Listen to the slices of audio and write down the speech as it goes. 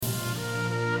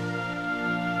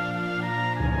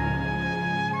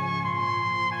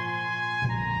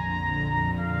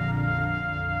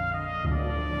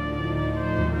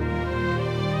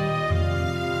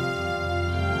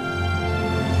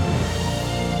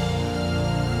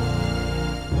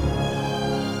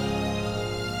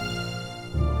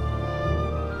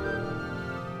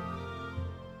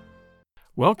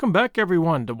Welcome back,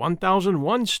 everyone, to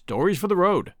 1001 Stories for the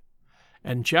Road,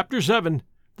 and Chapter 7,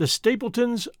 The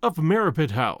Stapletons of Merripit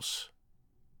House.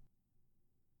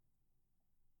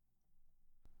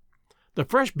 The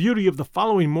fresh beauty of the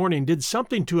following morning did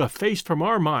something to efface from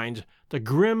our minds the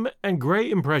grim and grey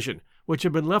impression which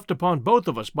had been left upon both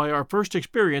of us by our first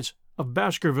experience of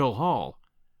Baskerville Hall.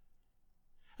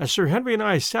 As Sir Henry and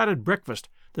I sat at breakfast,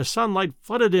 the sunlight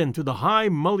flooded in through the high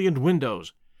mullioned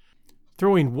windows,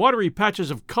 throwing watery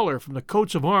patches of color from the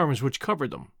coats of arms which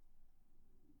covered them.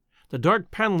 The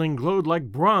dark paneling glowed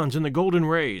like bronze in the golden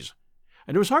rays,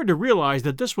 and it was hard to realize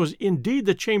that this was indeed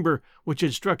the chamber which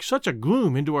had struck such a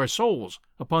gloom into our souls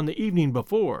upon the evening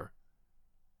before.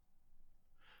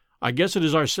 "I guess it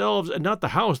is ourselves and not the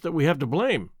house that we have to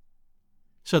blame,"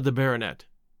 said the baronet.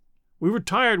 "We were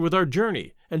tired with our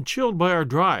journey and chilled by our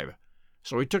drive,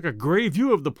 so we took a grey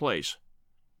view of the place.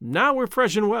 Now we're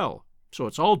fresh and well, so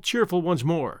it's all cheerful once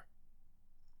more."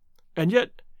 "And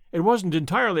yet it wasn't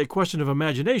entirely a question of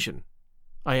imagination,"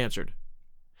 I answered.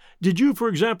 "Did you, for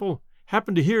example,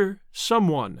 happen to hear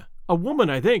someone, a woman,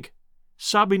 I think,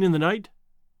 sobbing in the night?"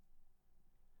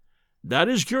 "That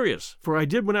is curious, for I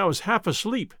did when I was half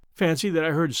asleep fancy that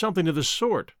I heard something of the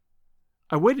sort.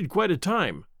 I waited quite a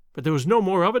time, but there was no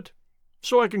more of it,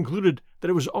 so I concluded that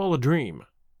it was all a dream."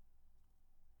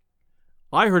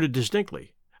 "I heard it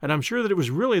distinctly, and I'm sure that it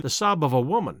was really the sob of a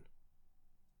woman."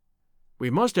 "We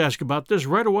must ask about this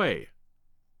right away."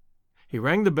 He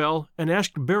rang the bell and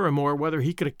asked Barrymore whether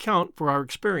he could account for our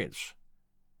experience.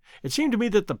 It seemed to me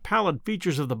that the pallid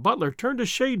features of the butler turned a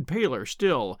shade paler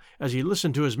still as he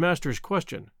listened to his master's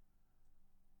question.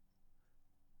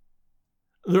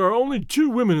 "There are only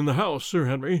 2 women in the house, Sir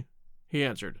Henry," he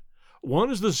answered. "One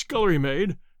is the scullery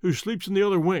maid, who sleeps in the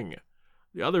other wing.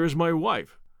 The other is my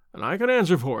wife, and I can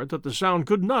answer for it that the sound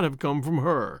could not have come from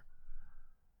her."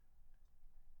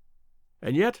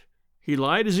 And yet he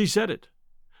lied as he said it,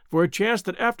 for it chanced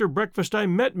that after breakfast I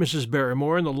met Mrs.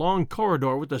 Barrymore in the long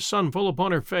corridor with the sun full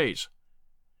upon her face.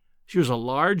 She was a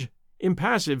large,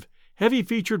 impassive,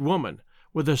 heavy-featured woman,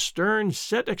 with a stern,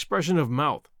 set expression of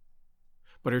mouth,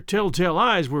 but her telltale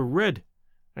eyes were red,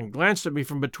 and glanced at me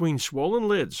from between swollen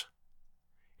lids.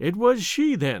 It was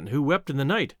she, then, who wept in the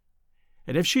night,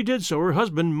 and if she did so her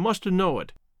husband must know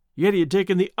it, yet he had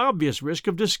taken the obvious risk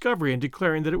of discovery in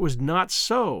declaring that it was not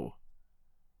so.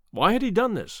 Why had he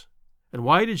done this, and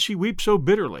why did she weep so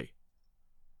bitterly?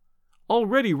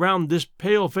 Already round this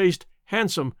pale-faced,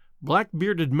 handsome,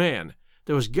 black-bearded man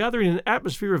there was gathering an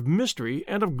atmosphere of mystery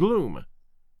and of gloom.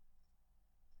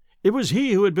 It was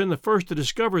he who had been the first to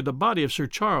discover the body of Sir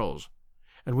Charles,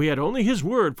 and we had only his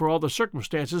word for all the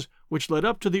circumstances which led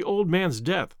up to the old man's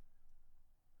death.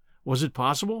 Was it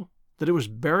possible that it was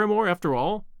Barrymore, after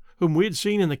all, whom we had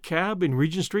seen in the cab in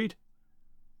Regent Street?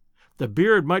 The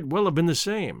beard might well have been the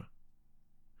same.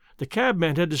 The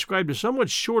cabman had described a somewhat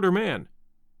shorter man,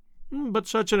 but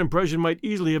such an impression might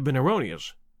easily have been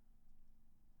erroneous.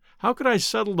 How could I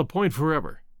settle the point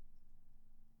forever?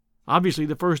 Obviously,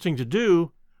 the first thing to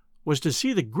do was to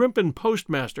see the Grimpen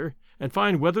postmaster and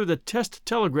find whether the test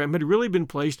telegram had really been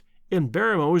placed in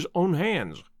Barrymore's own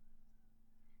hands.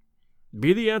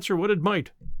 Be the answer what it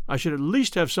might, I should at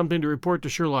least have something to report to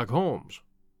Sherlock Holmes.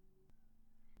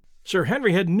 Sir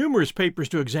Henry had numerous papers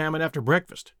to examine after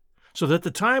breakfast, so that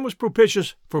the time was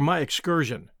propitious for my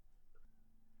excursion.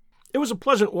 It was a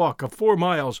pleasant walk of 4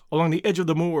 miles along the edge of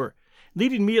the moor,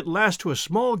 leading me at last to a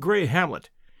small grey hamlet,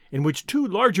 in which 2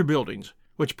 larger buildings,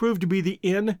 which proved to be the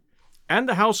inn and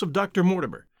the house of Dr.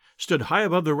 Mortimer, stood high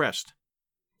above the rest.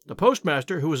 The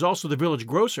postmaster, who was also the village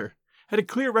grocer, had a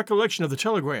clear recollection of the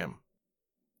telegram.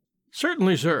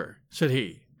 "Certainly, sir," said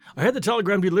he. "I had the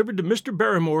telegram delivered to Mr.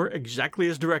 Barrymore exactly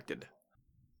as directed."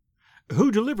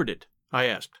 "Who delivered it?" I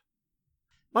asked.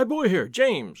 "My boy here,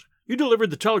 James. You delivered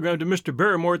the telegram to Mr.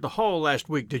 Barrymore at the Hall last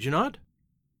week, did you not?"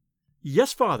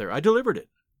 "Yes, father, I delivered it."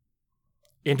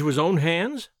 "Into his own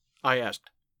hands?" I asked.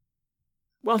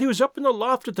 "Well, he was up in the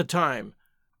loft at the time,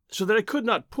 so that I could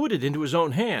not put it into his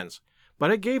own hands,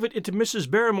 but I gave it into Mrs.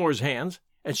 Barrymore's hands,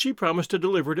 and she promised to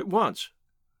deliver it at once."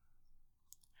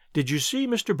 "Did you see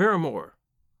Mr. Barrymore?"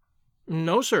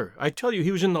 "No, sir. I tell you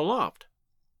he was in the loft."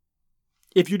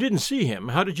 "If you didn't see him,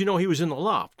 how did you know he was in the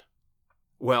loft?"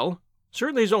 "Well,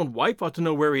 certainly his own wife ought to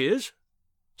know where he is,"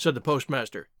 said the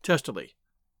postmaster, testily.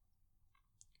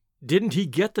 "Didn't he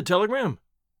get the telegram?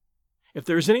 If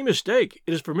there is any mistake,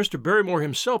 it is for Mr. Barrymore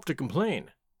himself to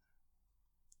complain."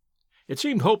 It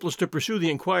seemed hopeless to pursue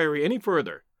the inquiry any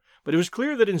further, but it was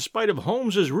clear that in spite of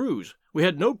Holmes's ruse, we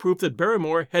had no proof that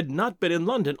Barrymore had not been in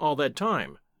London all that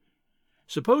time.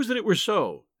 Suppose that it were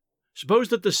so. Suppose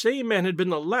that the same man had been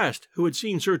the last who had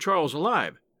seen Sir Charles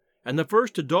alive. and the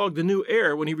first to dog the new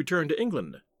heir when he returned to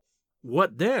England.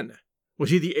 What then? Was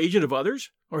he the agent of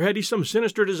others, or had he some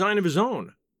sinister design of his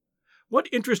own? What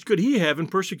interest could he have in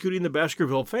persecuting the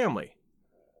Baskerville family?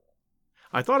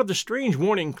 I thought of the strange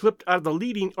warning clipped out of the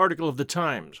leading article of the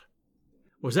Times.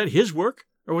 Was that his work,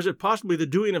 or was it possibly the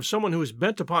doing of someone who was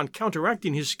bent upon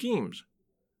counteracting his schemes?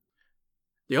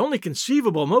 The only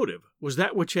conceivable motive was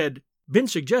that which had been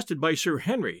suggested by Sir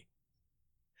Henry,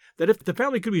 that if the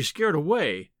family could be scared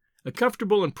away, a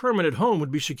comfortable and permanent home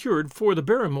would be secured for the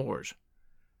Barrymores.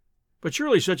 But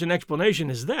surely such an explanation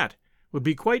as that would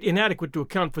be quite inadequate to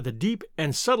account for the deep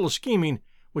and subtle scheming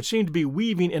which seemed to be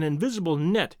weaving an invisible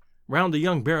net round the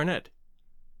young baronet.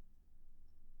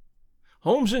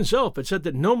 Holmes himself had said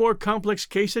that no more complex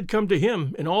case had come to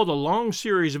him in all the long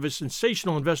series of his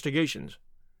sensational investigations.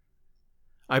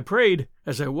 I prayed,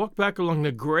 as I walked back along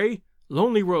the gray,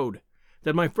 lonely road,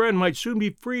 that my friend might soon be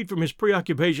freed from his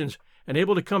preoccupations and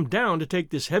able to come down to take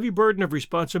this heavy burden of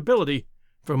responsibility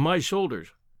from my shoulders.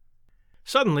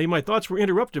 Suddenly my thoughts were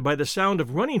interrupted by the sound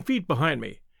of running feet behind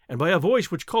me, and by a voice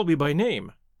which called me by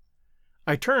name.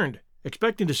 I turned,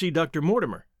 expecting to see Dr.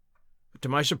 Mortimer, but to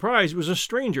my surprise it was a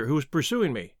stranger who was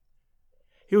pursuing me.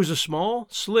 He was a small,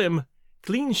 slim,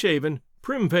 clean-shaven,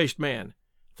 prim-faced man,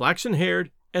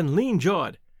 flaxen-haired and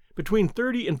lean-jawed, between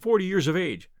 30 and 40 years of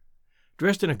age,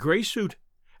 dressed in a gray suit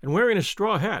and wearing a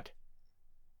straw hat.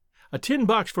 A tin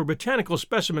box for botanical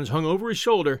specimens hung over his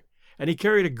shoulder, and he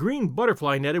carried a green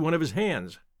butterfly net in one of his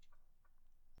hands.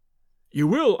 "You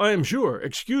will, I am sure,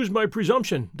 excuse my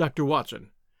presumption, Dr.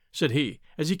 Watson," said he,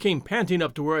 as he came panting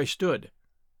up to where I stood.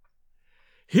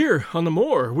 "Here on the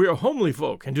moor we are homely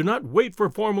folk, and do not wait for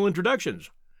formal introductions.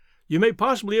 You may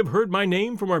possibly have heard my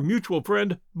name from our mutual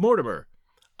friend Mortimer.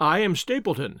 I am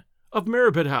Stapleton, of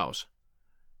Merripit House."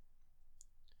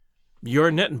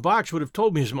 "Your net and box would have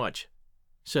told me as much,"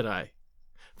 said I,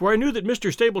 "for I knew that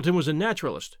Mr. Stapleton was a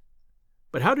naturalist.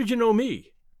 But how did you know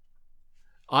me?"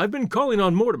 "I've been calling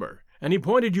on Mortimer, and he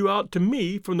pointed you out to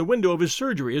me from the window of his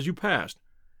surgery as you passed.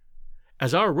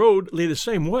 As our road lay the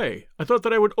same way, I thought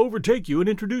that I would overtake you and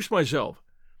introduce myself.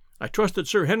 I trust that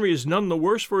Sir Henry is none the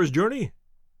worse for his journey?"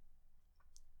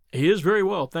 "He is very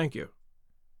well, thank you.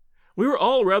 We were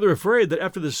all rather afraid that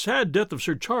after the sad death of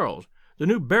Sir Charles, the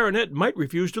new baronet might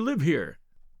refuse to live here.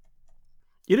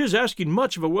 It is asking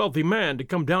much of a wealthy man to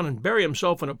come down and bury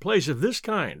himself in a place of this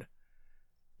kind.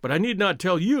 But I need not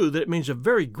tell you that it means a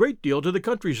very great deal to the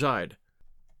countryside.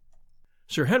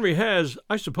 Sir Henry has,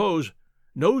 I suppose,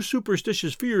 no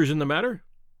superstitious fears in the matter?"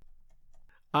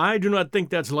 "I do not think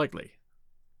that's likely."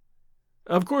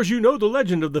 "Of course you know the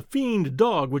legend of the fiend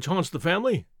dog which haunts the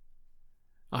family?"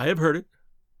 "I have heard it."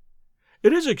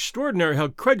 "It is extraordinary how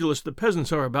credulous the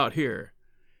peasants are about here.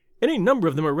 Any number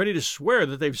of them are ready to swear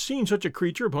that they've seen such a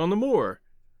creature upon the moor."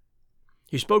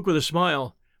 He spoke with a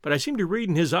smile, but I seemed to read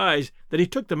in his eyes that he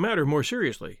took the matter more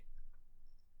seriously.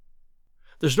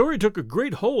 "The story took a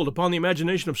great hold upon the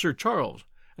imagination of Sir Charles,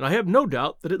 and I have no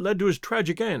doubt that it led to his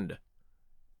tragic end."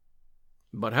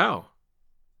 "But how?"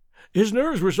 "His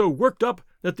nerves were so worked up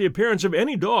that the appearance of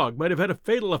any dog might have had a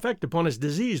fatal effect upon his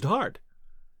diseased heart.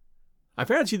 I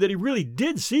fancy that he really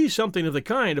did see something of the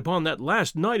kind upon that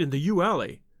last night in the yew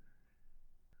alley.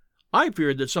 I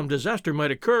feared that some disaster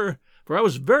might occur, for I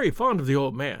was very fond of the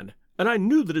old man, and I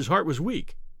knew that his heart was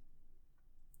weak."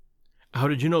 "How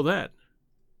did you know that?"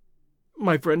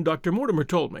 "My friend Dr. Mortimer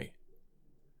told me."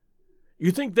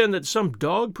 "You think, then, that some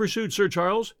dog pursued Sir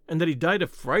Charles, and that he died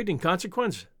of fright in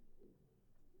consequence?"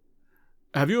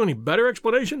 "Have you any better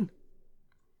explanation?"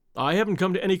 "I haven't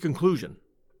come to any conclusion."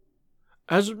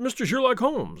 "Has Mr. Sherlock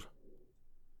Holmes?"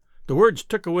 The words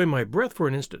took away my breath for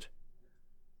an instant,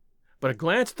 but a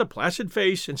glance at the placid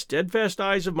face and steadfast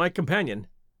eyes of my companion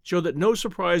showed that no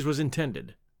surprise was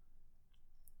intended.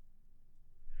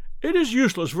 "It is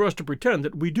useless for us to pretend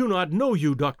that we do not know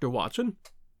you, Dr. Watson,"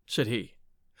 said he.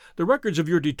 "The records of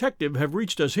your detective have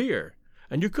reached us here,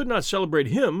 and you could not celebrate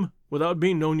him without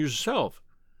being known yourself.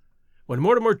 When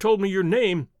Mortimer told me your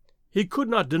name, he could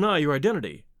not deny your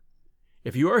identity.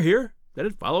 If you are here, then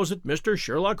it follows that Mr.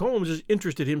 Sherlock Holmes is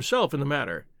interested himself in the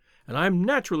matter, and I am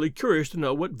naturally curious to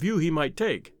know what view he might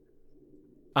take.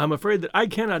 I am afraid that I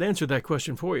cannot answer that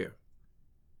question for you."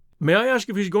 "May I ask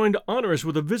if he is going to honor us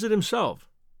with a visit himself?"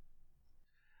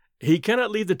 "He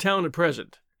cannot leave the town at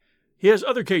present. He has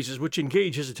other cases which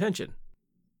engage his attention."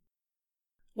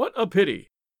 "What a pity!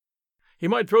 He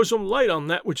might throw some light on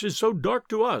that which is so dark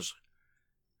to us.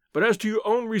 But as to your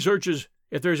own researches,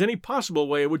 if there is any possible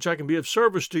way in which I can be of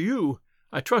service to you,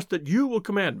 I trust that you will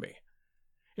command me.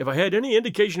 If I had any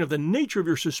indication of the nature of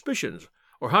your suspicions,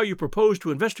 or how you propose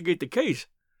to investigate the case,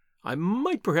 I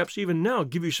might perhaps even now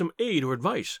give you some aid or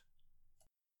advice."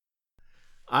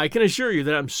 I can assure you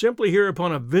that I'm simply here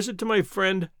upon a visit to my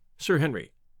friend, Sir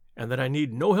Henry, and that I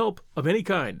need no help of any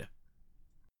kind."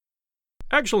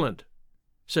 "Excellent,"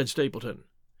 said Stapleton.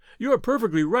 "You are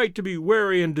perfectly right to be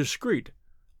wary and discreet.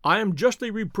 I am justly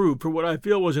reproved for what I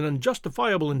feel was an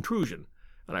unjustifiable intrusion,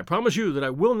 and I promise you that I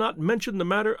will not mention the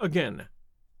matter again."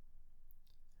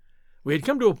 We had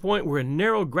come to a point where a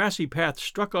narrow grassy path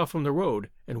struck off from the road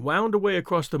and wound away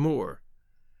across the moor.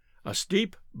 A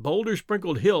steep,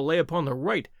 boulder-sprinkled hill lay upon the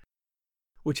right,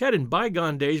 which had in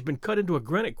bygone days been cut into a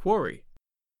granite quarry.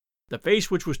 The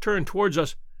face which was turned towards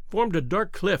us formed a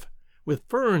dark cliff, with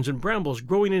ferns and brambles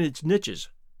growing in its niches.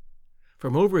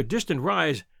 From over a distant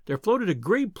rise there floated a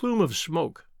grey plume of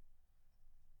smoke.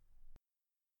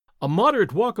 "A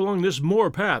moderate walk along this moor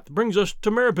path brings us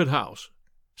to Merripit House,"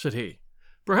 said he.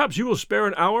 "Perhaps you will spare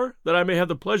an hour, that I may have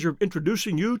the pleasure of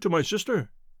introducing you to my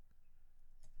sister?"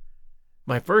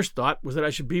 My first thought was that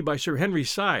I should be by Sir Henry's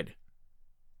side,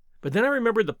 but then I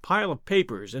remembered the pile of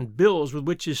papers and bills with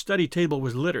which his study table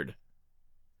was littered.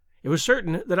 It was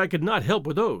certain that I could not help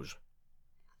with those,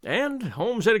 and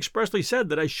Holmes had expressly said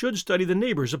that I should study the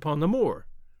neighbors upon the moor.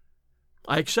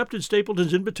 I accepted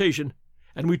Stapleton's invitation,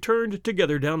 and we turned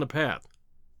together down the path.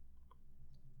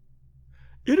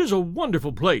 "It is a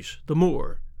wonderful place, the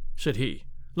moor," said he,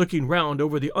 looking round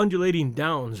over the undulating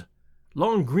downs,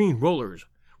 long green rollers,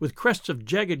 with crests of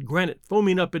jagged granite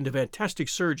foaming up into fantastic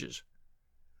surges.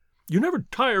 "You never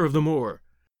tire of the moor.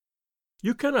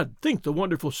 You cannot think the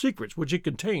wonderful secrets which it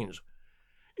contains.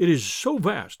 It is so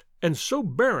vast and so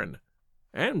barren,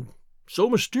 and so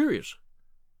mysterious."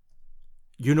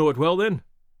 "You know it well, then?"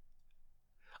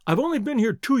 "I've only been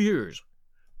here 2 years.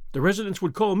 The residents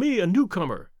would call me a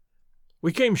newcomer.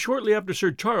 We came shortly after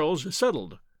Sir Charles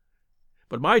settled.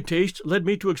 But my taste led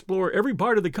me to explore every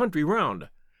part of the country round,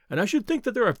 and I should think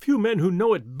that there are few men who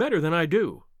know it better than I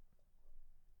do."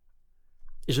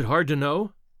 "Is it hard to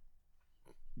know?"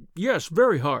 "Yes,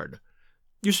 very hard.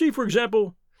 You see, for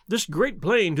example, this great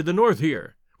plain to the north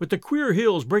here, with the queer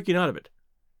hills breaking out of it.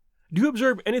 Do you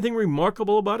observe anything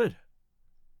remarkable about it?"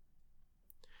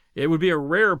 "It would be a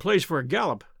rare place for a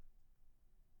gallop."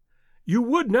 "You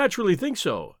would naturally think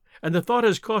so, and the thought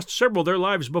has cost several their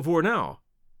lives before now.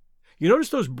 You notice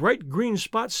those bright green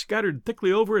spots scattered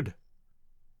thickly over it?"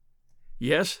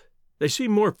 "Yes, they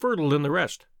seem more fertile than the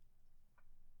rest."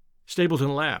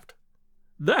 Stapleton laughed.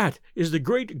 "That is the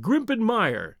great Grimpen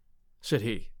Mire," said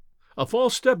he. "A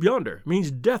false step yonder means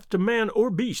death to man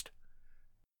or beast.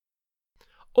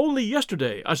 Only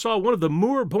yesterday I saw one of the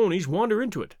moor ponies wander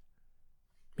into it.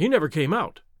 He never came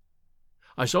out.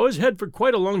 I saw his head for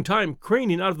quite a long time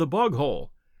craning out of the bog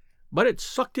hole, but it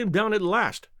sucked him down at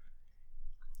last.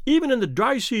 Even in the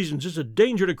dry seasons it's a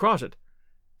danger to cross it,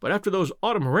 but after those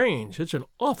autumn rains it's an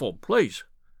awful place.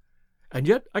 And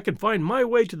yet I can find my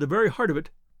way to the very heart of it,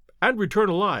 and return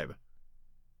alive.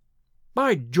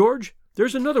 By George,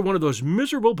 there's another one of those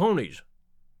miserable ponies."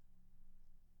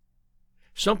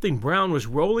 Something brown was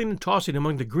rolling and tossing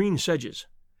among the green sedges.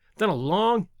 Then a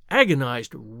long,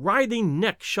 agonized, writhing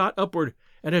neck shot upward,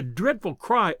 and a dreadful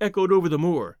cry echoed over the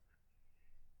moor.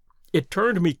 It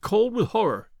turned me cold with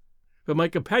horror, but my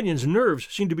companion's nerves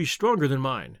seemed to be stronger than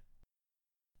mine.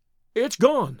 "It's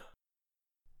gone,"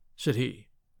 said he.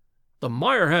 "The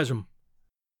mire has him.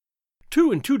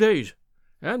 2 in 2 days,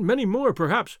 and many more,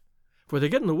 perhaps, for they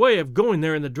get in the way of going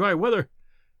there in the dry weather,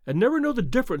 and never know the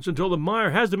difference until the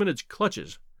mire has them in its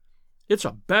clutches. It's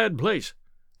a bad place,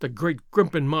 the great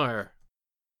Grimpen Mire."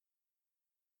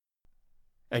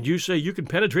 "And you say you can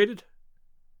penetrate it?"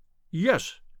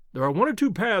 "Yes, there are 1 or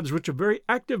 2 paths which a very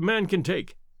active man can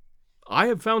take. I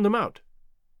have found them out."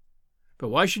 "But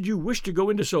why should you wish to go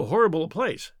into so horrible a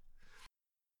place?"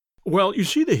 "Well, you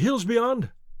see the hills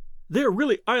beyond? They are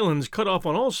really islands cut off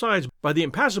on all sides by the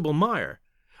impassable mire,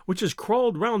 which has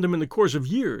crawled round them in the course of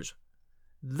years.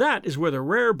 That is where the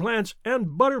rare plants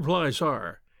and butterflies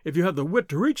are, if you have the wit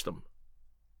to reach them."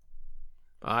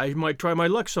 "I might try my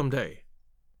luck some day."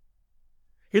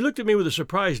 He looked at me with a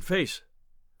surprised face.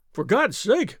 "For God's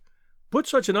sake, put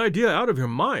such an idea out of your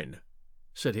mind,"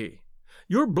 said he.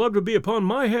 "Your blood would be upon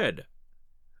my head.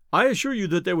 I assure you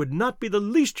that there would not be the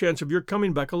least chance of your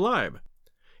coming back alive.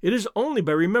 It is only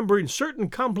by remembering certain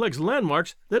complex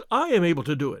landmarks that I am able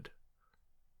to do it."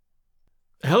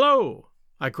 "Hello!"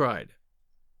 I cried.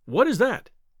 "What is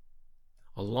that?"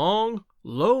 A long,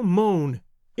 low moan,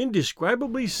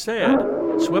 indescribably sad,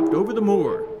 swept over the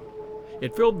moor.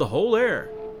 It filled the whole air,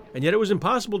 and yet it was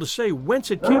impossible to say whence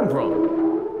it came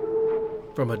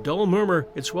from. From a dull murmur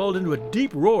it swelled into a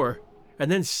deep roar,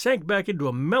 and then sank back into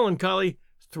a melancholy,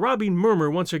 throbbing murmur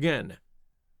once again.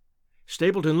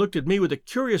 Stapleton looked at me with a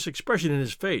curious expression in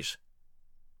his face.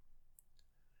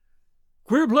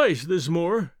 "Queer place, this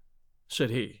moor," said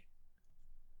he.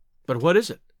 "But what is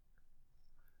it?"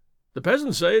 "The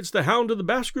peasants say it's the hound of the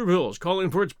Baskervilles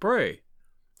calling for its prey.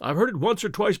 I've heard it once or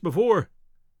twice before,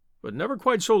 but never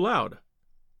quite so loud."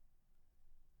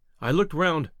 I looked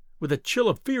round with a chill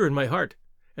of fear in my heart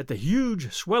at the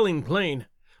huge swelling plain,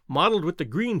 mottled with the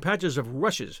green patches of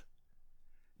rushes.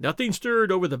 Nothing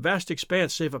stirred over the vast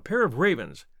expanse save a pair of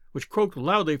ravens, which croaked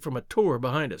loudly from a tor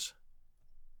behind us.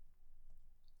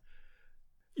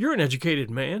 "You're an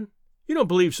educated man. You don't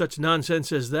believe such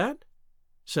nonsense as that,"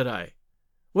 said I.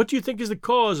 "What do you think is the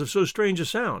cause of so strange a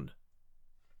sound?"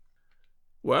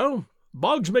 "Well,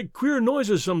 bogs make queer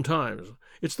noises sometimes.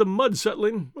 It's the mud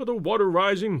settling, or the water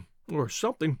rising, or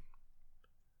something."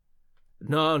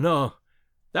 No,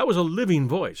 that was a living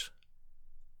voice."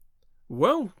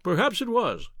 "Well, perhaps it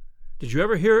was. Did you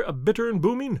ever hear a bittern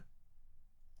booming?"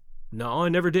 "No, I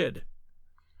never did."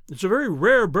 "It's a very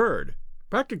rare bird,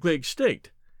 practically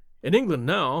extinct. In England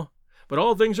now, but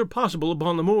all things are possible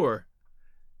upon the moor.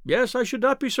 Yes, I should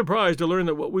not be surprised to learn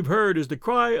that what we've heard is the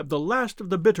cry of the last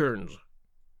of the bitterns."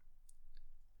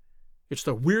 "It's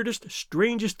the weirdest,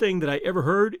 strangest thing that I ever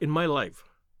heard in my life."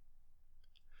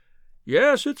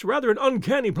 "Yes, it's rather an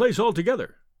uncanny place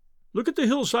altogether. Look at the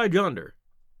hillside yonder.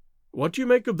 What do you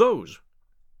make of those?"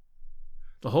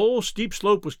 The whole steep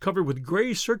slope was covered with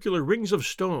gray circular rings of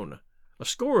stone, a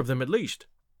score of them at least.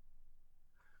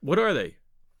 "What are they?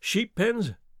 Sheep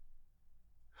pens?"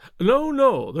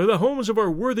 No, they're the homes of our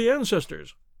worthy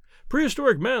ancestors.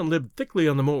 Prehistoric man lived thickly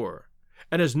on the moor,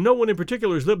 and as no one in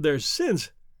particular has lived there since,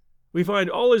 we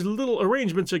find all his little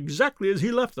arrangements exactly as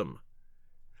he left them.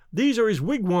 These are his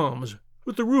wigwams,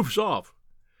 with the roofs off.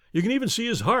 You can even see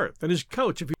his hearth and his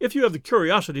couch if you have the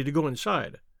curiosity to go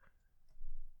inside."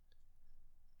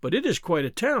 "But it is quite a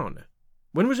town.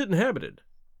 When was it inhabited?"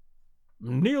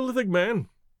 "Neolithic man.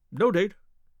 No date."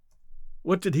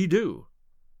 "What did he do?"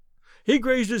 "He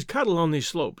grazed his cattle on these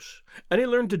slopes, and he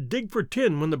learned to dig for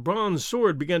tin when the bronze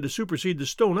sword began to supersede the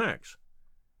stone axe.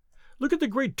 Look at the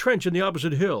great trench in the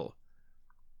opposite hill.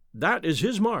 That is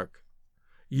his mark.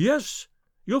 Yes,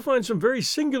 you'll find some very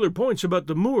singular points about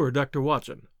the moor, Dr.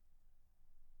 Watson."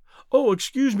 "Oh,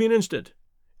 excuse me an instant.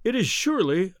 It is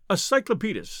surely a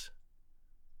cyclopedus."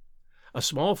 A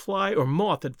small fly or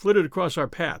moth had flitted across our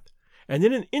path, and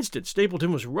in an instant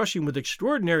Stapleton was rushing with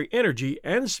extraordinary energy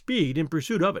and speed in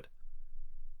pursuit of it.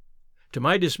 To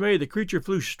my dismay, the creature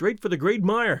flew straight for the great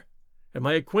mire, and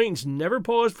my acquaintance never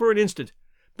paused for an instant,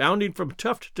 bounding from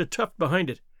tuft to tuft behind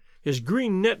it, his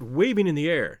green net waving in the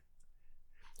air.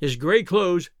 His gray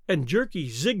clothes and jerky,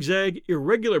 zigzag,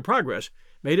 irregular progress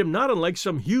made him not unlike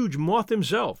some huge moth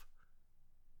himself.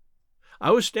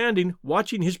 I was standing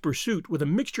watching his pursuit with a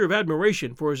mixture of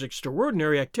admiration for his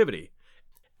extraordinary activity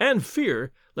and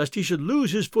fear lest he should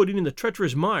lose his footing in the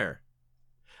treacherous mire,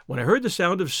 when I heard the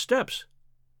sound of steps,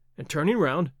 and turning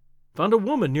round, found a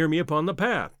woman near me upon the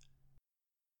path.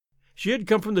 She had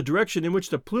come from the direction in which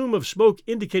the plume of smoke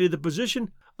indicated the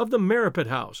position of the Merripit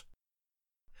house,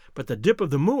 but the dip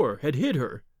of the moor had hid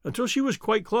her until she was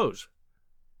quite close.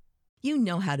 You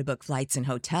know how to book flights and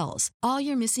hotels. All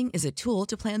you're missing is a tool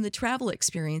to plan the travel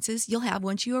experiences you'll have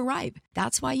once you arrive.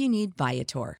 That's why you need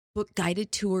Viator. Book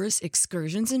guided tours,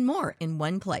 excursions, and more in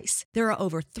one place. There are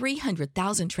over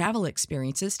 300,000 travel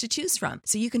experiences to choose from,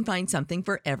 so you can find something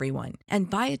for everyone. And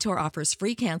Viator offers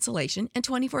free cancellation and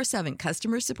 24/7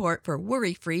 customer support for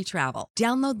worry-free travel.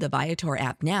 Download the Viator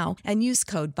app now and use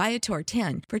code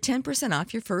Viator10 for 10%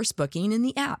 off your first booking in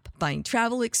the app. Find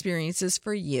travel experiences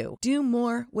for you. Do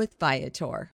more with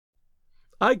Viator.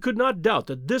 I could not doubt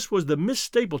that this was the Miss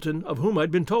Stapleton of whom I'd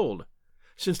been told,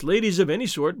 since ladies of any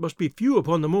sort must be few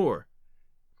upon the moor,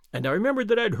 and I remembered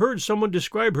that I had heard someone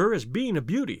describe her as being a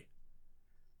beauty.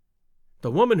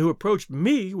 The woman who approached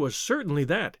me was certainly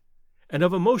that, and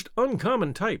of a most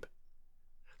uncommon type.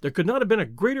 There could not have been a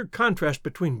greater contrast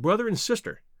between brother and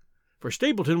sister, for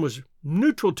Stapleton was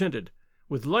neutral-tinted,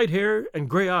 with light hair and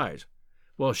gray eyes,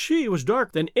 while she was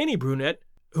darker than any brunette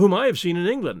whom I have seen in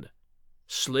England,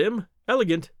 slim,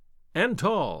 elegant, and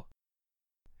tall.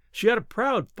 She had a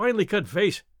proud, finely cut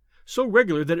face, so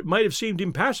regular that it might have seemed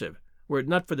impassive, were it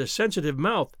not for the sensitive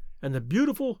mouth and the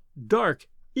beautiful, dark,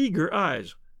 eager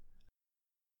eyes.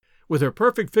 With her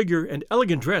perfect figure and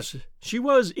elegant dress, she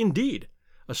was, indeed,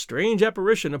 a strange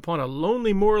apparition upon a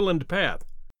lonely moorland path.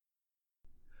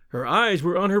 Her eyes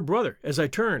were on her brother as I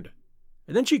turned,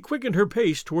 and then she quickened her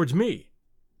pace towards me.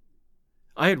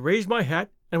 I had raised my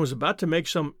hat and was about to make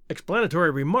some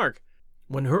explanatory remark,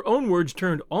 when her own words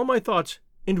turned all my thoughts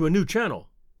into a new channel.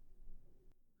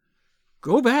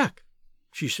 "Go back,"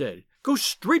 she said. "Go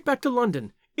straight back to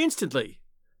London, instantly."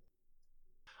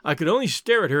 I could only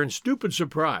stare at her in stupid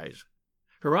surprise.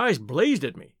 Her eyes blazed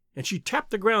at me, and she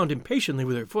tapped the ground impatiently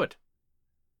with her foot.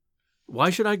 "Why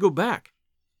should I go back?"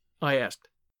 I asked.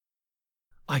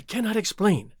 "I cannot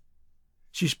explain."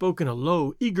 She spoke in a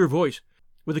low, eager voice,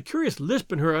 with a curious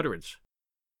lisp in her utterance.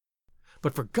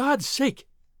 "But for God's sake,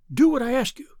 do what I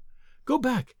ask you. Go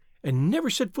back and never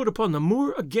set foot upon the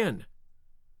moor again."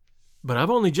 "But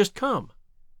I've only just come."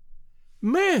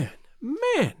 "Man,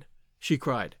 man," she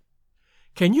cried,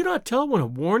 "can you not tell when a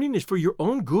warning is for your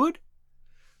own good?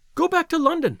 Go back to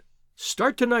London.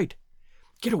 Start tonight.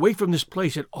 Get away from this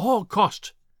place at all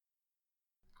costs."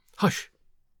 "Hush!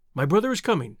 My brother is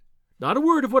coming. Not a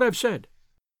word of what I've said.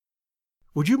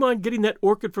 Would you mind getting that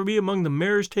orchid for me among the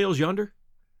mare's tails yonder?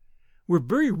 We're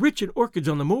very rich in orchids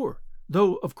on the moor,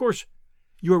 though, of course,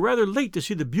 you are rather late to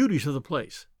see the beauties of the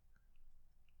place."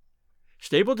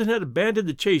 Stapleton had abandoned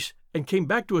the chase and came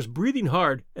back to us breathing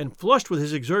hard and flushed with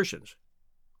his exertions.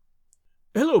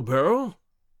 "Hello, Beryl,"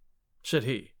 said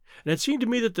he, and it seemed to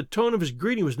me that the tone of his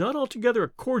greeting was not altogether a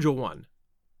cordial one.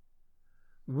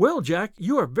 "Well, Jack,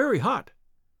 you are very hot."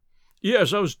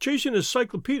 "Yes, I was chasing a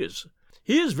cyclopedus.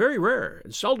 He is very rare,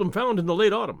 and seldom found in the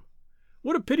late autumn.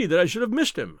 What a pity that I should have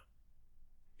missed him."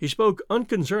 He spoke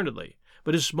unconcernedly,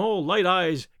 but his small, light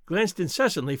eyes glanced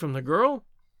incessantly from the girl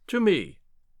to me.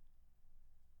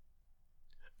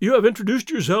 "You have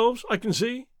introduced yourselves, I can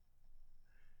see."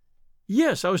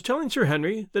 "Yes, I was telling Sir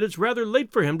Henry that it's rather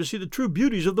late for him to see the true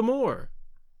beauties of the moor."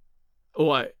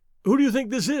 "Why, who do you think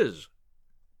this is?"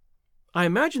 "I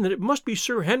imagine that it must be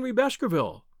Sir Henry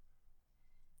Baskerville."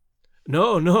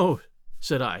 "No, no,"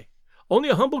 said I, "only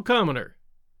a humble commoner,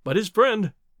 but his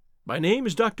friend. My name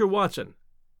is Dr. Watson."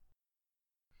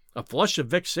 A flush of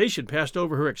vexation passed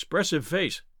over her expressive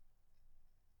face.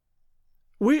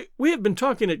 We have been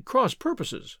talking at cross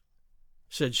purposes,"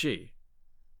 said she.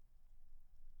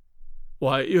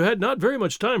 "Why, you had not very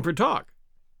much time for talk,"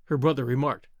 her brother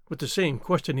remarked, with the same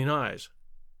questioning eyes.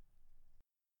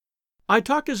 "I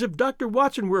talk as if Dr.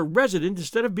 Watson were a resident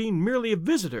instead of being merely a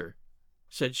visitor,"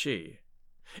 said she.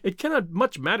 "It cannot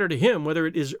much matter to him whether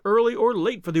it is early or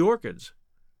late for the orchids.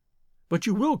 But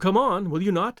you will come on, will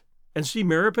you not, and see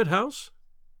Merripit House?"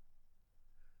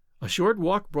 A short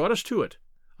walk brought us to it,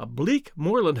 a bleak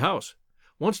moorland house,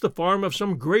 once the farm of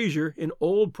some grazier in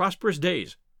old prosperous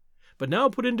days, but now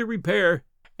put into repair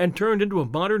and turned into a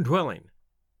modern dwelling.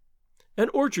 An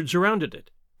orchard surrounded it,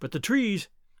 but the trees,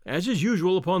 as is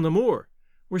usual upon the moor,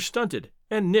 were stunted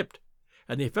and nipped,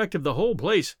 and the effect of the whole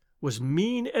place was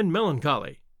mean and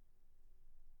melancholy.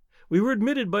 We were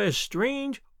admitted by a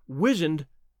strange, wizened,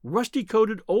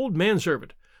 rusty-coated old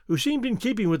manservant, who seemed in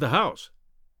keeping with the house.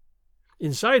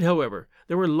 Inside, however,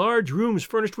 there were large rooms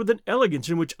furnished with an elegance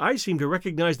in which I seemed to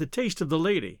recognize the taste of the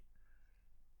lady.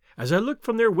 As I looked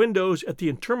from their windows at the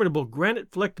interminable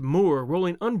granite-flecked moor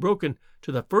rolling unbroken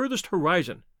to the furthest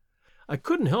horizon, I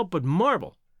couldn't help but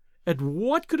marvel at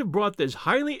what could have brought this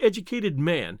highly educated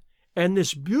man and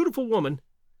this beautiful woman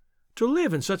to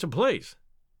live in such a place.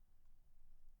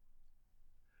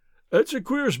 "It's a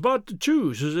queer spot to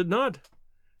choose, is it not?"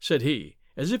 said he,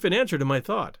 as if in answer to my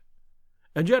thought.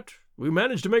 "And yet we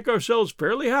manage to make ourselves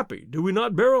fairly happy, do we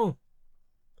not, Beryl?"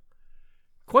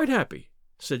 "Quite happy,"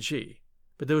 said she,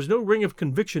 but there was no ring of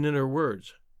conviction in her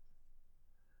words.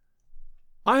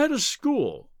 "I had a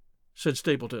school," said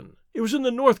Stapleton. "It was in the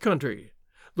North Country.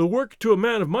 The work to a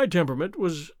man of my temperament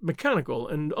was mechanical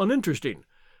and uninteresting,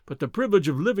 but the privilege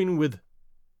of living with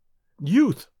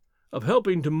youth, of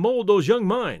helping to mold those young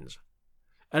minds,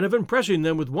 and of impressing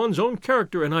them with one's own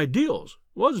character and ideals,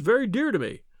 was very dear to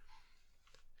me.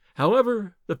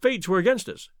 However, the fates were against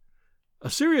us. A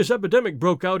serious epidemic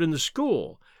broke out in the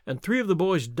school, and 3 of the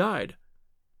boys died.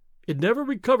 It never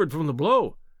recovered from the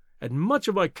blow, and much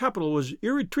of my capital was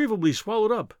irretrievably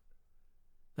swallowed up.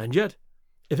 And yet,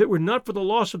 if it were not for the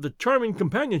loss of the charming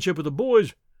companionship of the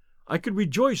boys, I could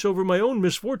rejoice over my own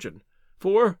misfortune,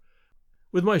 for,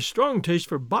 with my strong taste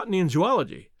for botany and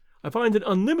zoology, I find an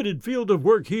unlimited field of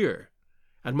work here,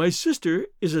 and my sister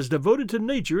is as devoted to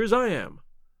nature as I am.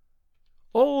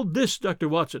 All this, Dr.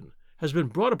 Watson, has been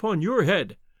brought upon your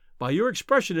head by your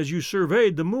expression as you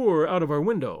surveyed the moor out of our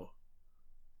window."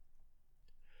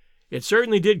 "It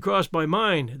certainly did cross my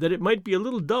mind that it might be a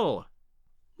little dull.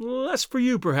 Less for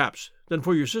you, perhaps, than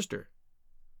for your sister."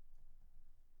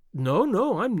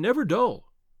 No, I'm never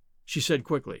dull," she said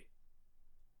quickly.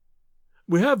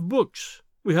 "We have books,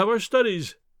 we have our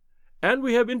studies, and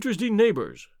we have interesting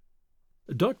neighbors.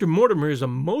 Dr. Mortimer is a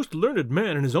most learned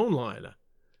man in his own line.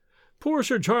 Poor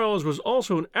Sir Charles was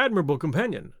also an admirable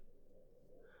companion.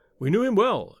 We knew him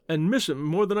well, and miss him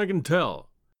more than I can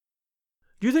tell.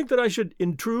 Do you think that I should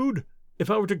intrude if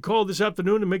I were to call this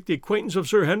afternoon and make the acquaintance of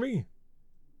Sir Henry?"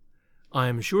 "I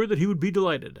am sure that he would be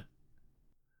delighted."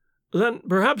 "Then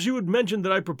perhaps you would mention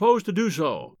that I propose to do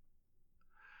so.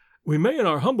 We may, in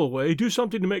our humble way, do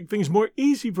something to make things more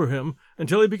easy for him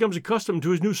until he becomes accustomed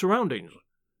to his new surroundings.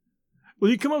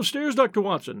 Will you come upstairs, Dr.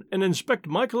 Watson, and inspect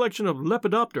my collection of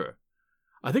Lepidoptera?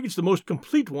 I think it's the most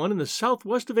complete one in the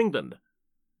southwest of England.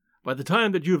 By the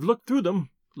time that you have looked through them,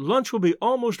 lunch will be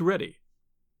almost ready."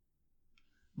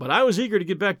 But I was eager to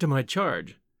get back to my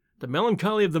charge. The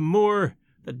melancholy of the moor,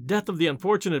 the death of the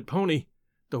unfortunate pony,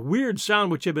 the weird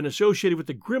sound which had been associated with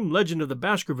the grim legend of the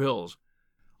Baskervilles,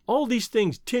 all these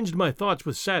things tinged my thoughts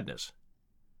with sadness.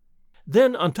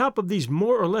 Then, on top of these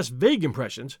more or less vague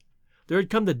impressions, there had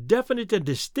come the definite and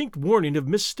distinct warning of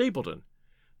Miss Stapleton,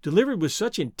 delivered with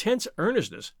such intense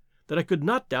earnestness that I could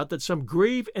not doubt that some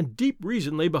grave and deep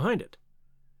reason lay behind it.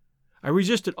 I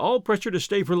resisted all pressure to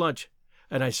stay for lunch,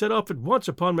 and I set off at once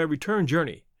upon my return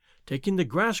journey, taking the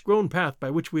grass-grown path by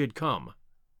which we had come.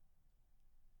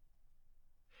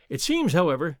 It seems,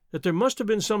 however, that there must have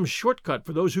been some short-cut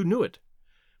for those who knew it,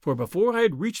 for before I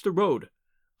had reached the road,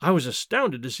 I was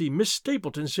astounded to see Miss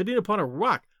Stapleton sitting upon a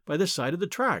rock by the side of the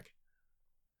track.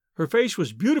 Her face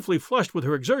was beautifully flushed with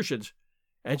her exertions,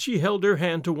 and she held her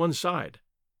hand to one side.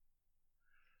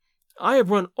 "I have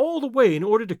run all the way in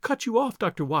order to cut you off,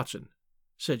 Dr. Watson,"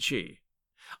 said she.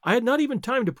 "I had not even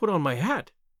time to put on my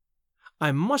hat.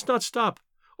 I must not stop,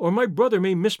 or my brother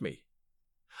may miss me.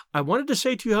 I wanted to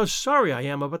say to you how sorry I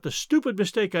am about the stupid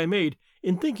mistake I made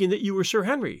in thinking that you were Sir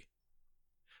Henry.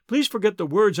 Please forget the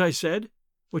words I said,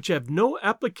 which have no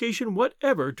application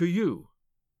whatever to you."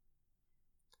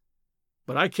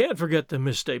 "But I can't forget them,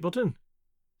 Miss Stapleton,"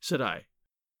 said I.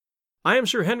 "I am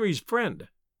Sir Henry's friend,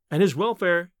 and his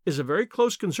welfare is a very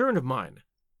close concern of mine.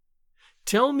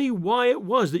 Tell me why it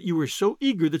was that you were so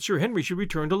eager that Sir Henry should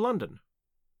return to London."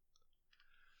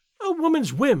 "A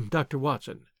woman's whim, Dr.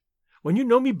 Watson. When you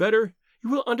know me better, you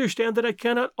will understand that I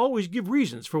cannot always give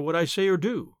reasons for what I say or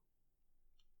do."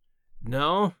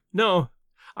 No,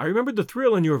 I remember the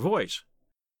thrill in your voice.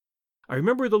 I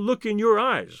remember the look in your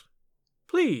eyes.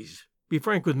 Please be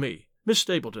frank with me, Miss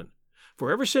Stapleton,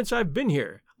 for ever since I've been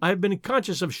here, I have been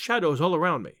conscious of shadows all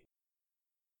around me.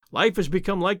 Life has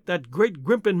become like that great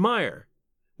Grimpen mire,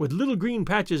 with little green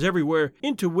patches everywhere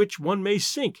into which one may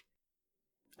sink,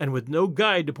 and with no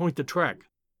guide to point the track.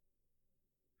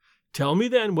 Tell me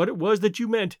then what it was that you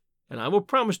meant, and I will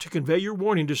promise to convey your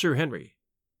warning to Sir Henry."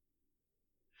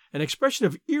 An expression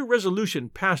of irresolution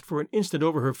passed for an instant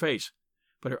over her face,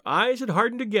 but her eyes had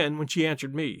hardened again when she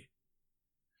answered me.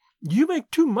 "You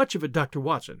make too much of it, Dr.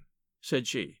 Watson," said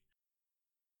she.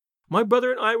 "My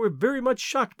brother and I were very much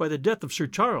shocked by the death of Sir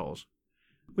Charles.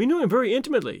 We knew him very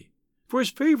intimately, for his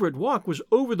favorite walk was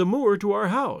over the moor to our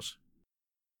house.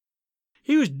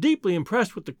 He was deeply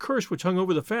impressed with the curse which hung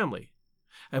over the family,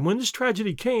 and when this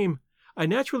tragedy came, I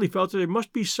naturally felt that there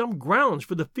must be some grounds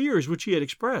for the fears which he had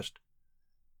expressed.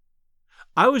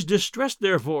 I was distressed,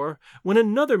 therefore, when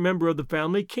another member of the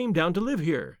family came down to live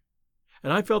here,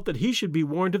 and I felt that he should be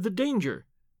warned of the danger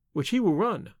which he will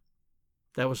run.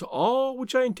 That was all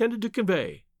which I intended to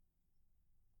convey."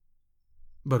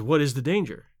 "But what is the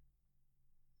danger?"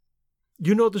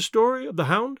 "You know the story of the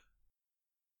Hound?"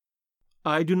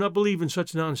 "I do not believe in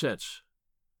such nonsense."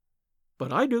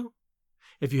 "But I do.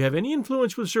 If you have any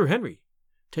influence with Sir Henry,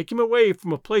 take him away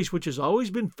from a place which has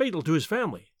always been fatal to his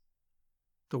family.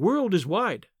 The world is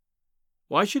wide.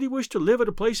 Why should he wish to live at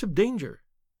a place of danger?"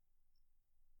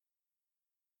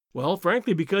 "Well,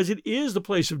 frankly, because it is the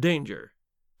place of danger.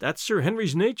 That's Sir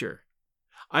Henry's nature.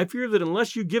 I fear that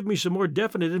unless you give me some more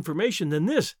definite information than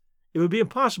this, it would be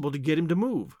impossible to get him to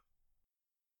move."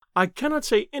 "I cannot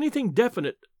say anything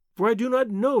definite, for I do not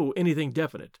know anything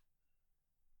definite."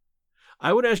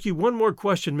 "I would ask you one more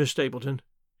question, Miss Stapleton.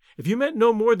 If you meant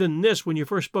no more than this when you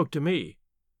first spoke to me,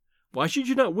 why should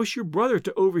you not wish your brother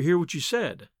to overhear what you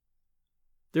said?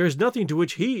 There is nothing to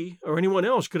which he or anyone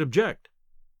else could object."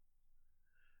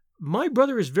 "My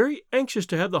brother is very anxious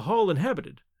to have the hall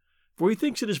inhabited, for he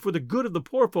thinks it is for the good of the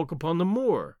poor folk upon the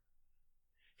moor.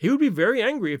 He would be very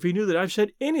angry if he knew that I've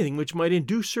said anything which might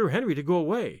induce Sir Henry to go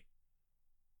away.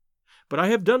 But I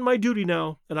have done my duty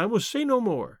now, and I will say no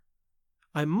more.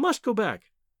 I must go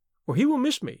back, or he will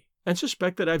miss me and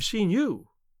suspect that I've seen you.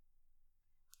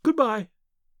 Good-bye."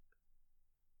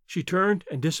 She turned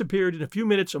and disappeared in a few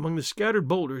minutes among the scattered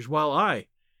boulders, while I,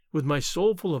 with my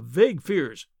soul full of vague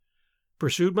fears,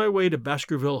 pursued my way to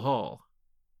Baskerville Hall.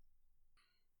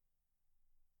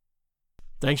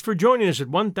 Thanks for joining us at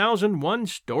 1001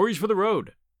 Stories for the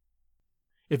Road.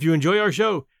 If you enjoy our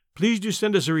show, please do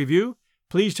send us a review,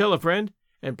 please tell a friend,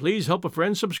 and please help a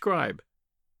friend subscribe.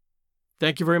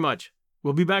 Thank you very much.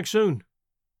 We'll be back soon.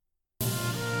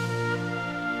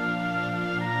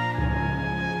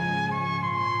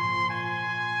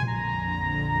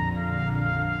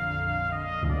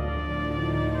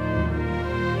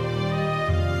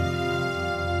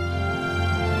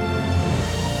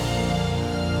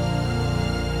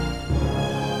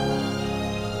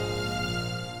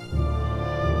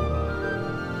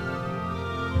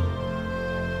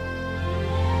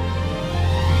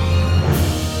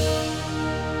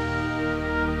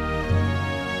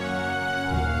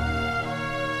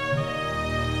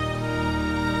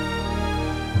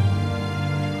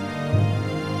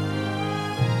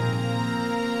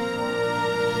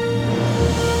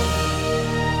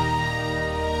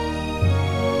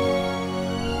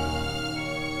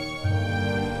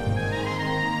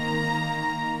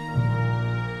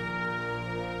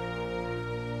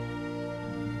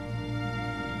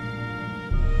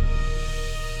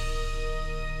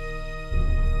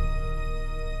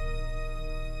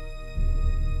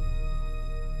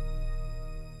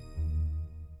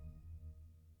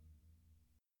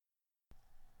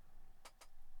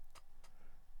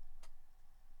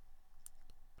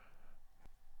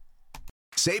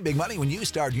 Save big money when you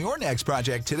start your next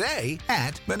project today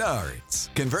at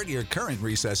Menards. Convert your current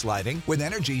recessed lighting with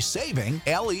energy-saving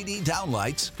LED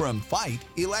downlights from Fight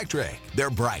Electric.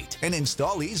 They're bright and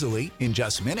install easily in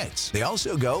just minutes. They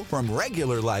also go from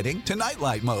regular lighting to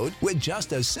nightlight mode with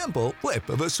just a simple flip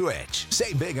of a switch.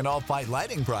 Save big on all Fight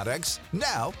lighting products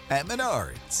now at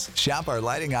Menards. Shop our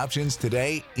lighting options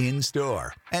today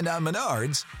in-store and on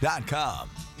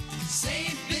Menards.com.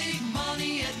 Save big